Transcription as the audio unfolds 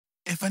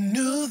If I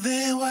knew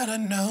then what I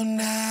know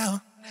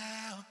now.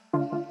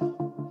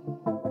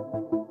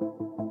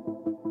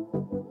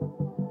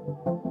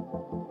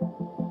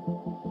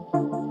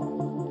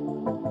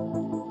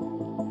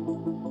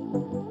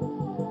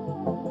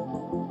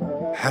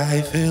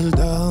 I filled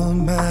all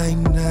my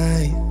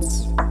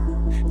nights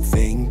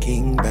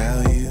thinking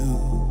about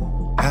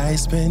you. I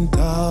spent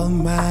all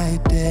my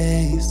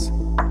days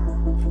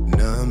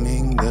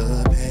numbing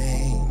the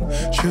pain.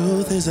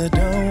 Truth is I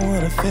don't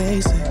wanna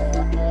face it.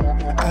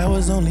 I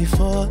was only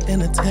for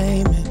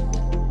entertainment.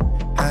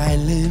 I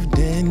lived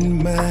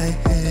in my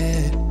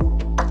head,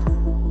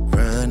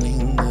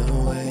 running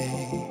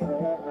away.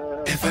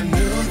 If I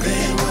knew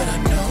then what I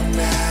know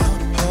now,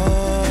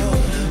 I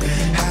would have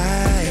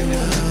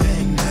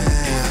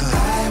now.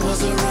 I was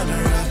a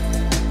runner-up.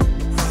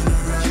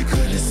 You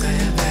could have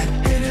said that,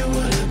 and it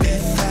would have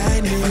been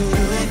fine. If I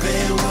knew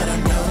then what I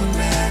know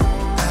now,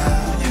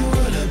 it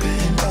would have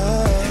been,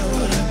 it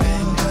would have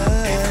been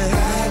mine. If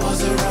I was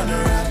a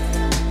runner-up,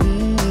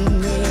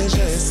 could have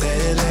just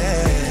said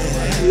that,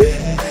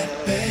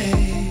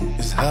 babe.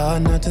 It's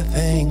hard not to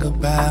think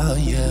about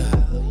you.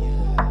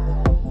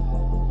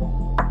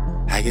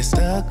 I get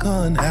stuck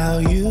on how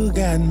you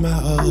got my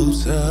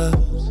hopes up.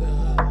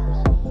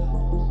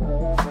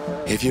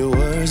 If your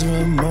words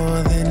were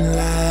more than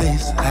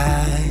lies,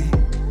 I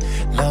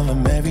love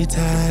them every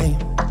time.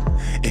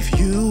 If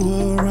you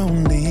were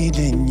only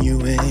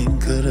genuine,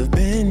 could have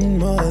been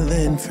more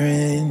than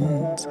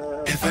friends.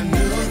 If I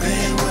knew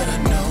then what I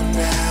know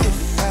now,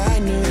 if I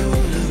knew, it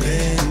would have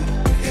been,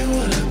 it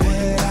would have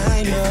been.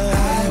 I know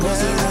I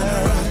was a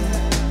runner-up.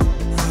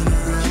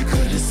 You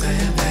could have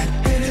said that,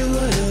 and it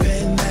would have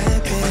been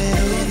that. If I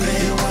knew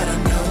then what I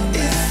know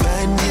now, if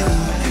I knew,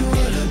 it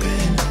would have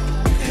been,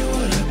 it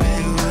would have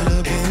been, it would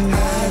have been.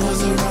 I was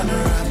a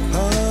runner-up.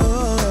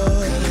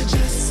 Could have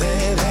just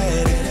said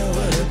that, and it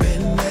would have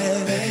been that,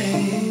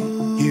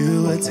 babe. You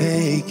were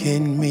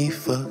taking me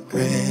for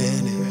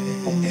granted.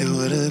 It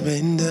would have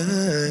been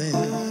done.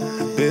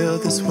 I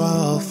built this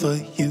wall for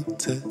you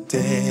to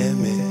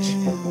damage.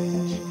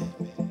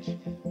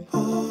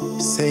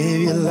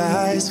 Save your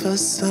lies for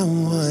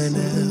someone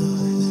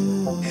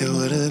else. It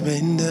would have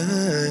been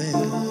done.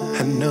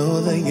 I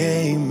know the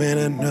game and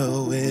I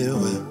know it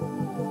will.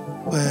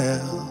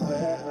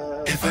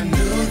 Well, if I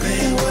knew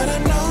then what I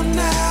know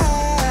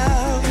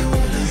now, it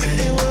would have been,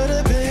 it would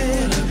have been,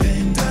 it would have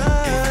been done.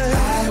 If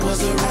I was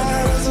a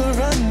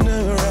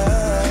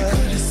runner-up, you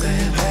could have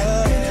said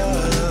that, and it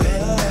would have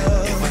been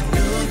that. If I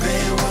knew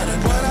then what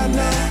I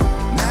know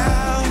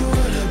now, it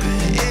would have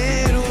been,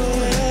 it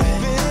would have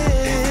been.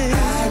 If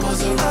I was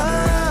a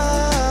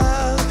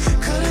runner-up,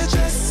 could have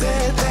just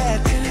said that,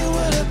 and it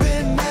would have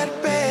been that,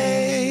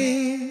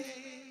 babe.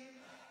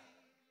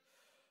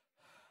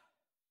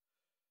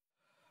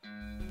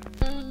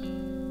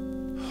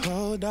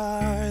 Oh,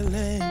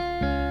 darling,